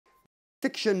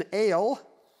Fiction ale.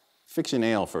 Fiction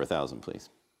ale for 1,000, please.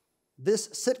 This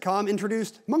sitcom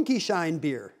introduced Monkey Shine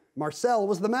beer. Marcel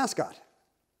was the mascot.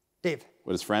 Dave.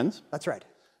 What is Friends? That's right.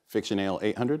 Fiction ale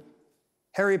 800.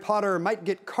 Harry Potter might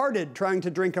get carded trying to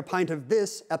drink a pint of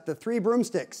this at the Three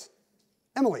Broomsticks.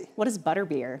 Emily. What is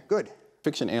butterbeer? Good.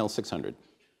 Fiction ale 600.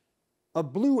 A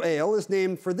blue ale is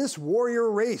named for this warrior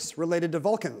race related to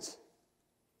Vulcans.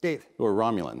 Dave. Who are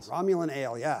Romulans? Romulan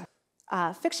ale, yeah.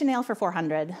 Fiction ale for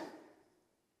 400.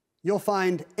 You'll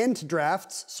find Ent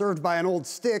drafts served by an old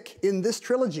stick in this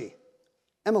trilogy.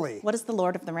 Emily. What is the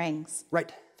Lord of the Rings?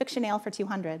 Right. Fiction ale for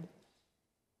 200.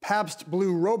 Pabst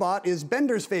Blue Robot is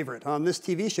Bender's favorite on this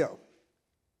TV show.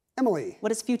 Emily.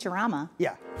 What is Futurama?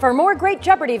 Yeah. For more great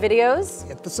Jeopardy videos,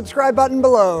 Hit the subscribe button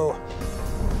below.